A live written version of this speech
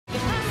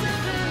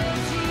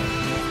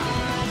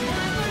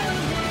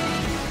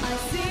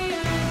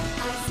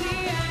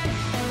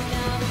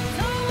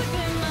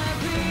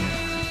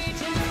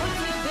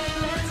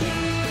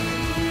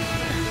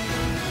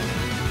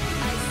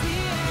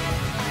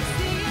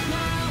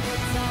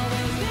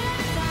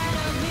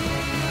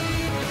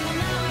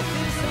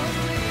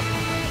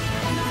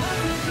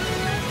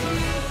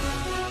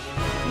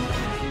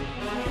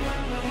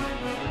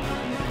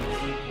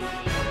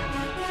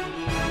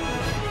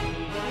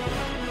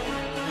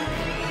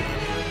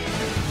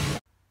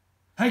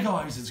Hey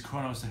guys, it's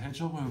Chronos the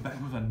Hedgehog. We're back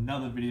with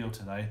another video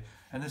today,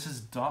 and this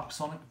is Dark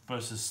Sonic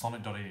versus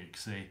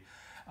Sonic.exe.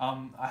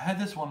 I had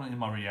this one in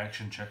my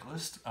reaction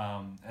checklist,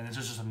 and this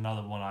is just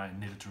another one I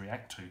needed to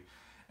react to.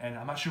 And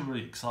I'm actually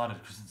really excited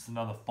because it's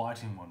another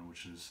fighting one,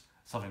 which is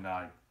something that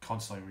I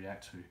constantly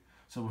react to.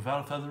 So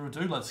without further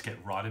ado, let's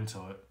get right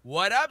into it.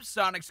 What up,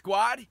 Sonic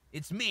Squad?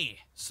 It's me,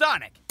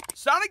 Sonic.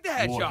 Sonic the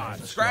Hedgehog.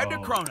 Subscribe to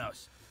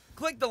Chronos.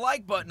 Click the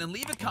like button and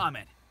leave a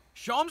comment.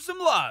 Show him some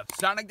love.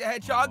 Sonic the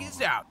Hedgehog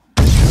is out.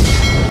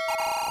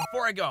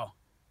 Before I go,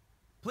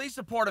 please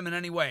support him in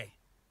any way.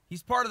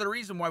 He's part of the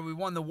reason why we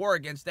won the war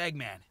against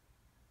Eggman.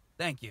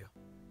 Thank you.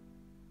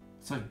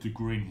 It's like the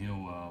Green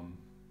Hill,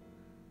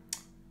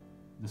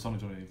 the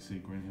Sonic.exe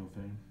Green Hill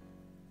theme.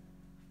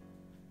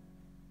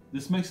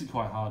 This makes it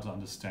quite hard to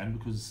understand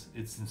because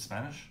it's in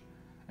Spanish.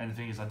 And the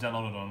thing is, I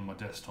downloaded it on my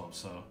desktop,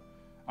 so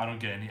I don't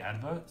get any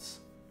adverts.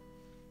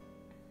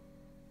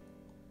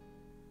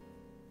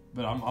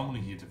 But I'm only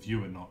here to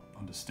view it, not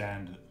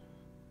understand it,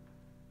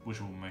 which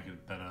will make it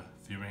a better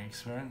viewing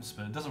experience,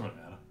 but it doesn't really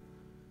matter.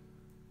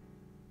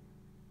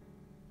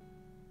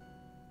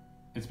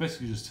 It's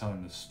basically just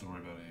telling the story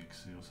about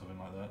EXE or something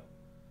like that.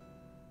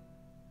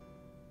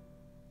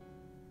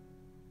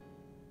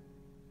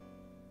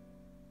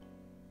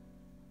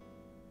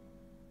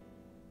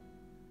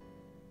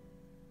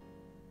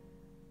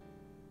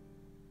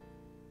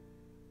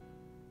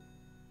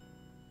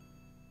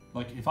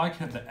 Like, if I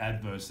kept the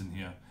adverts in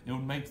here, it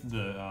would make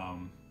the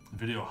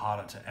video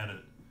harder to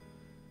edit.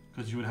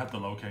 Because you would have to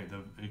locate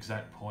the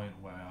exact point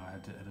where I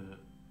had to edit it.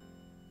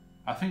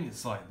 I think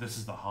it's like, this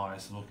is the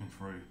highest looking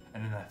through,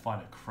 and then I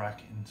find a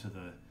crack into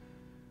the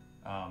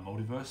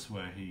multiverse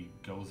where he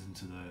goes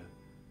into the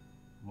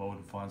world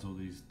and finds all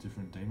these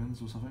different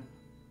demons or something.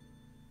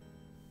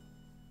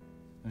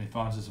 And he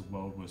finds this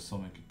world where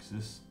Sonic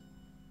exists.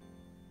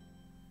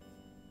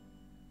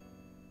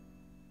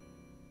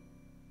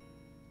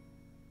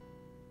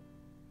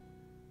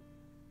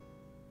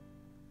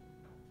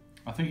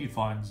 I think he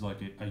finds like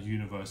a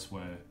universe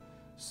where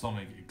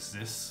Sonic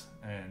exists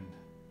and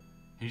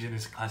he's in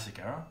his classic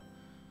era.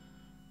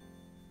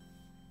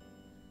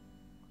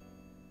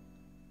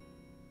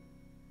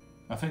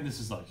 I think this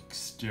is like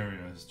exterior,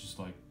 it's just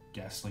like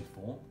ghastly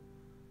form.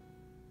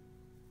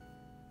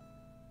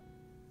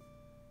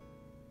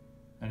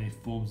 And he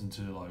forms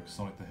into like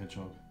Sonic the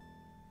Hedgehog.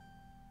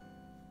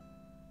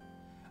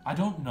 I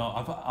don't know,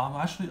 I've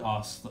actually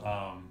asked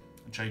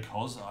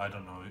Cuckles, I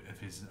don't know if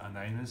his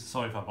name is,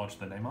 sorry if I botched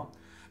the name up,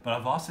 but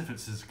I've asked if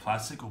it's his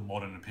classic or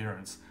modern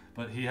appearance,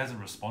 but he hasn't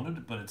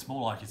responded, but it's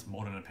more like his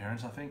modern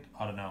appearance, I think,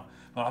 I don't know.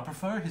 But I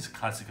prefer his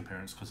classic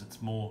appearance because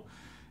it's more,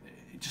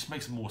 it just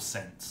makes more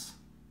sense.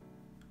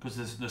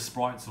 Because the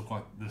sprites look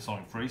like the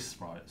Sonic 3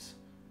 sprites.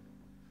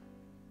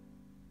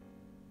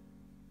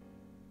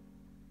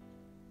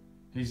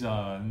 He's,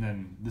 and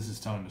then this is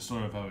telling the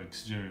story of how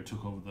Exterior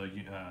took over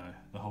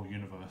the whole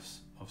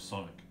universe of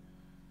Sonic.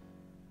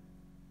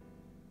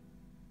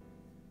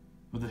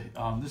 But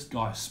this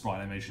guy's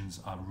sprite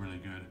animations are really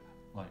good.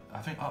 Like, I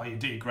think, oh yeah,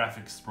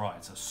 DedGrafic's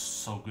sprites are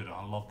so good,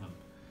 I love them.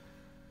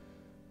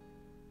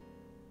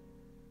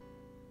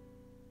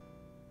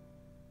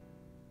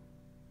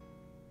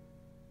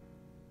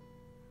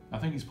 I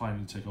think he's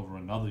planning to take over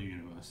another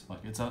universe.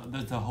 Like, there's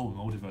a whole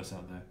multiverse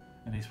out there,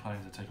 and he's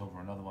planning to take over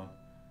another one.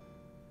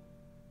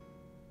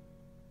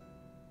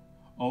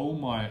 Oh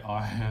my,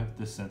 I have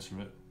to censor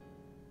it.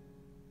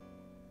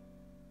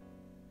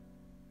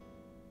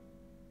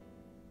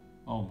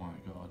 Oh my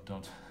god,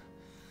 don't.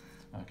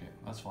 Okay,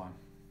 that's fine.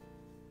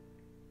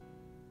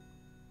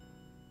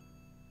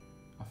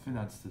 I think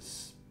that's the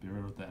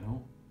spirit of the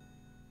animal.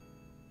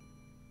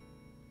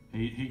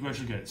 He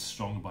gradually gets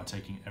stronger by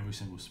taking every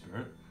single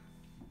spirit.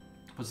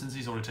 But since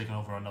he's already taken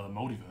over another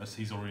multiverse,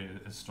 he's already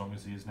as strong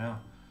as he is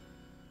now.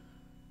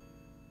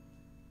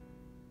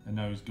 And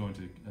now he's going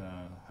to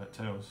hurt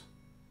Tails.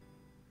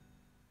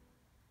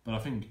 But I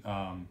think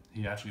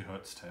he actually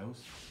hurts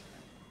Tails.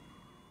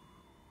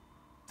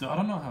 I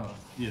don't know how.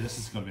 Yeah, this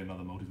is gonna be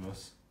another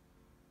multiverse.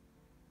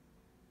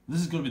 This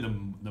is gonna be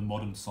the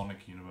modern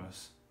Sonic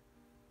universe.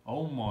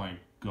 Oh my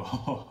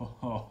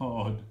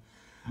god!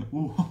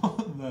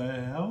 What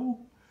the hell?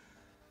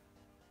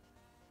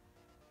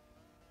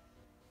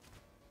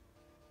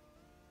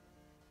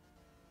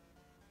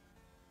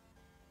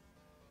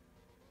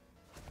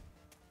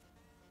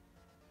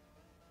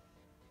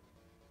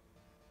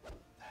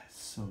 That's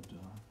so dumb.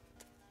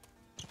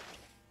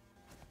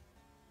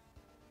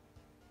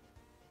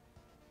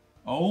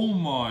 Oh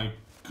my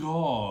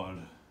god.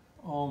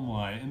 Oh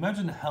my.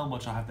 Imagine how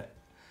much I have to.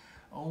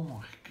 Oh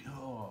my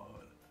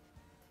god.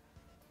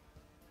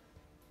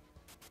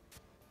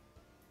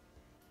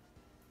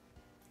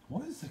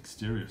 What is the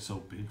exterior so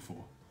big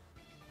for?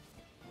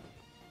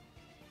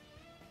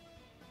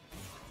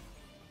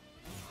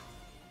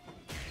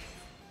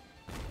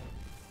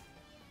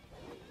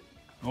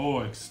 Oh,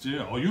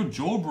 exterior. Oh, you're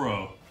Joe,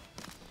 bro.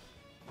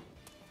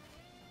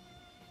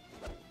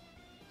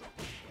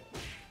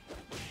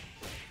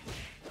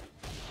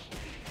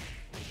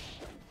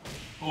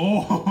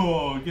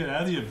 Oh, get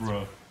out of here,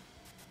 bro.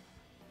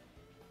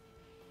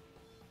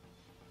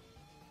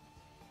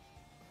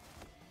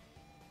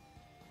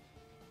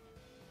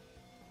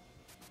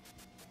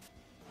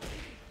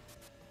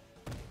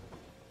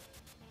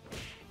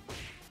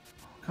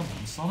 Come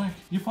on, Sonic,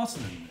 you're faster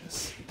than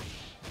this.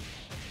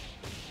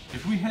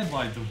 If we had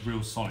like the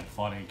real Sonic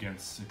fighting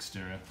against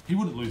Exterior, he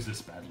wouldn't lose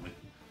this badly.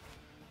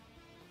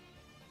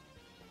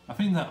 I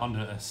think they're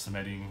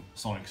underestimating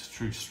Sonic's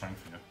true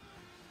strength here.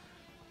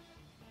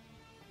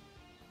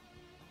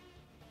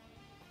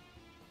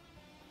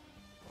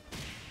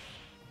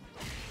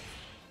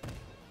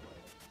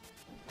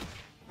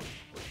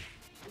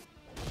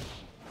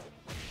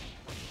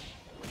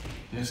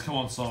 Yes, come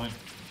on, Sonic.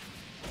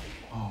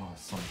 Oh,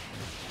 Sonic.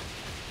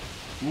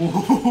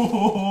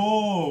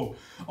 Whoa!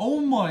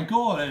 Oh my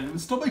god,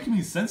 stop making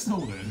me sense in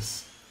all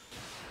this.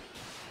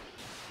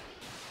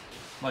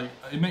 Like,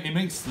 it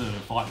makes the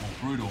fight more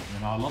brutal,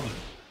 and I love it.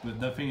 But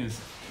the thing is,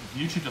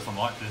 YouTube doesn't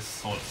like this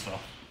sort of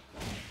stuff.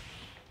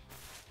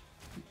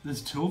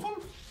 There's two of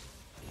them?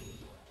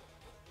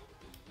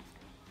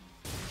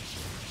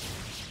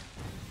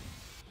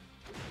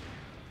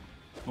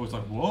 Oh, it's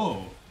like,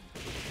 whoa.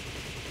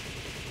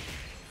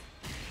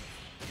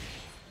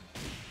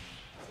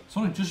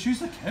 Sonic, just use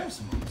the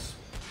Chaos Emeralds.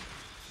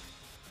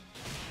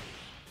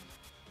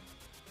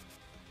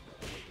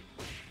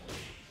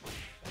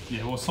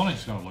 Yeah, well,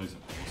 Sonic's gonna lose,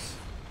 of course.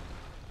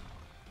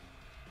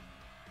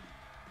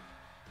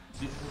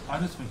 Yeah, I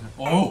just think.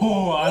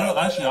 Oh,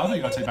 I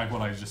think I take back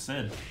what I just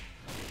said.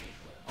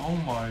 Oh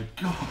my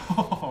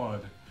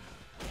god.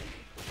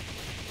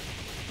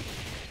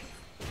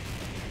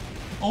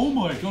 Oh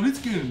my god, it's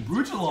getting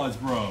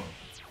brutalized, bro.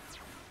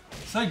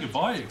 Say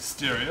goodbye,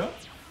 Exterior.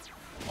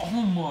 Oh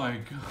my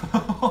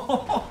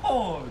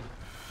god.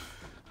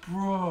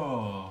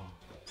 Bro.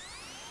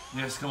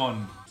 Yes, come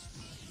on.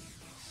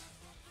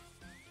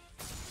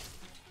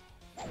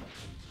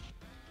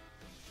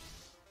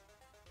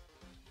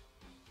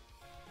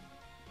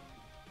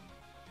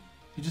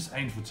 He just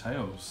aimed for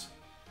Tails.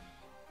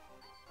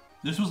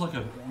 This was like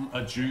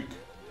a juke.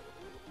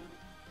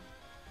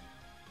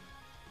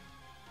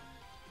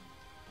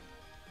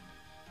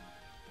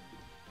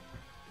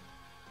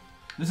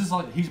 This is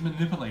like, he's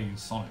manipulating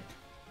Sonic.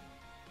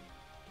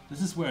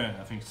 This is where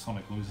I think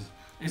Sonic loses.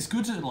 It's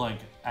good to like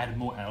add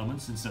more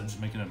elements instead of just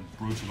making a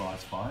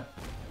brutalized fight.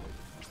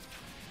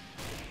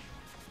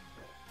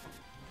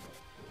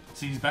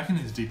 See, he's back in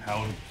his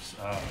depowered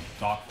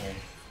dark form.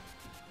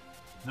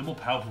 The more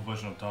powerful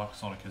version of Dark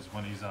Sonic is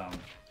when his eyes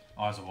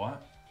are white.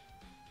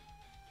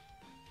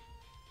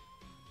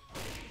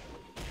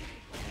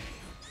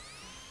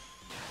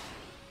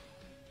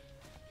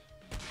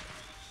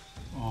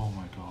 Oh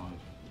my god.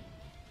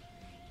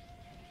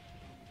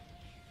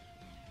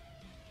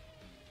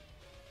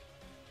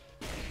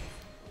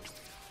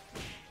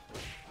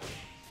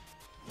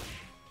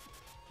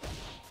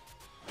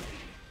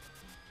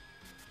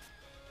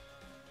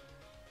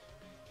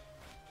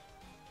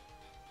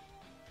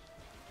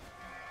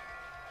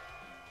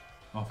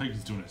 I think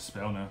he's doing a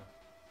spell now.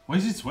 What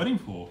is he sweating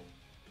for?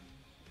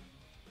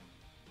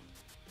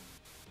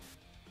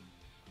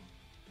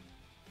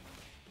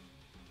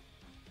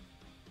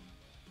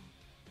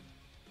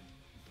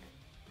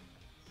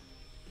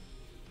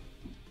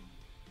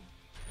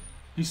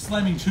 He's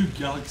slamming 2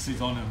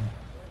 galaxies on him.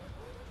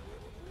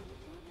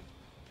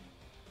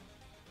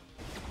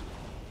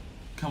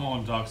 Come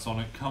on, Dark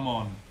Sonic, come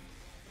on.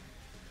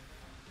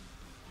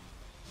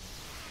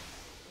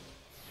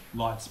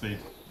 Light speed,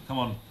 come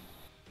on.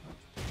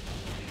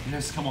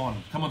 Yes, come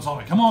on. Come on,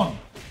 Sonic, come on!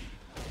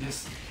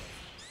 Yes.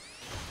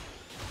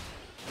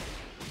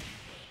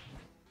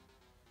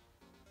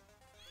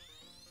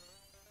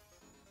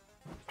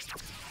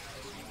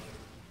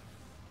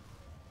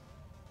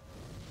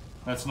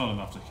 That's not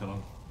enough to kill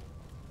him.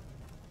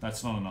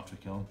 That's not enough to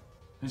kill him.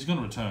 He's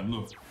gonna return,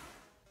 look.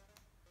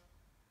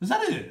 Is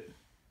that it?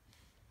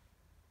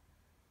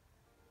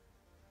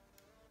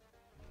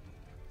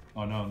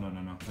 Oh no, no,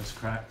 no, no. There's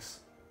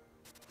cracks.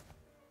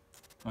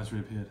 Oh, it's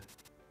reappeared.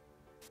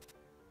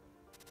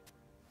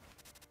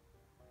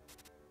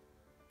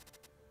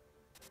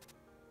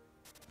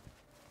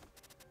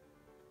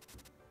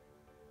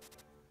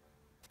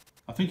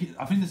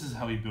 I think this is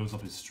how he builds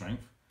up his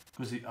strength,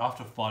 because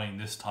after fighting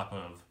this type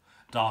of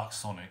Dark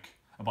Sonic,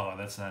 oh, by the way,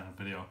 that's the end of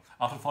the video.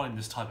 After fighting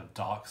this type of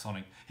Dark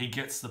Sonic, he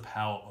gets the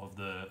power of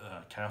the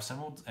Chaos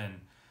Emeralds and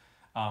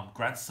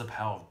grants the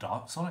power of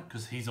Dark Sonic,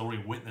 because he's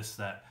already witnessed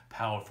that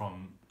power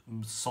from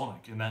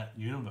Sonic in that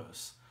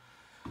universe.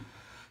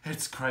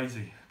 It's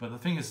crazy, but the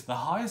thing is, the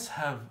highest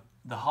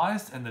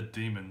and the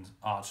demons,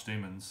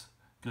 archdemons,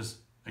 because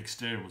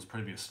Exterior was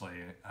previously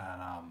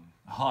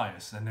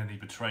highest, and then he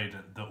betrayed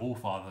the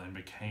Allfather and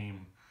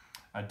became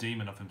a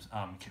demon of him,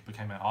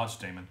 became an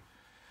archdemon.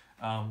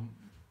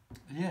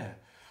 Yeah,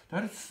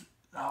 that's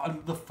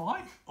the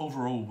fight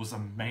overall was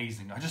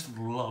amazing. I just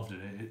loved it.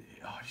 It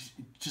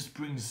just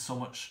brings so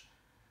much.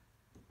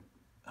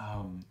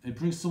 It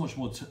brings so much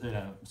more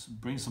to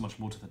brings so much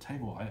more to the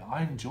table.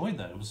 I enjoyed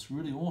that. It was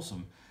really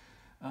awesome.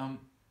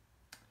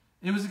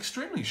 It was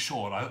extremely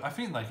short. I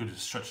think they could have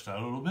stretched it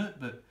out a little bit,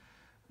 but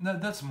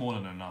that's more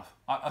than enough.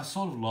 I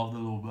sort of love the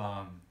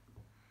little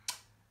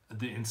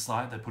the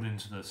insight they put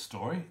into the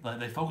story. Like,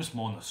 they focus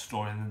more on the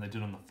story than they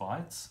did on the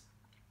fights.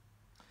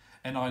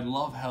 And I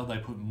love how they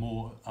put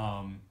more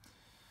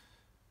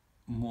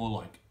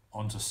like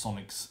onto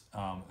Sonic's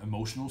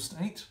emotional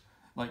state.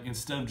 Like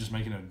instead of just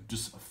making it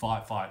just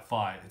fight,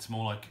 it's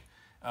more like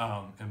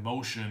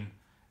emotion,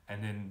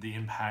 and then the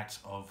impact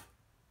of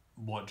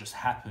what just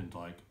happened,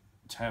 like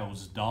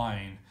Tails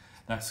dying.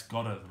 That's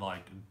gotta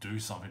like do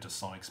something to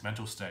Sonic's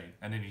mental state,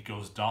 and then he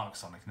goes Dark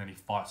Sonic, and then he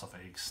fights off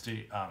an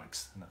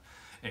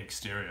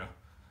exterior,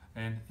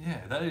 and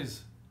yeah, that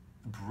is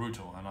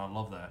brutal, and I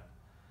love that.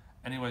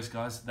 Anyways,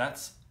 guys,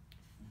 that's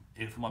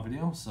it for my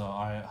video. So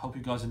I hope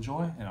you guys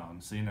enjoy, and I'll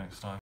see you next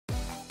time.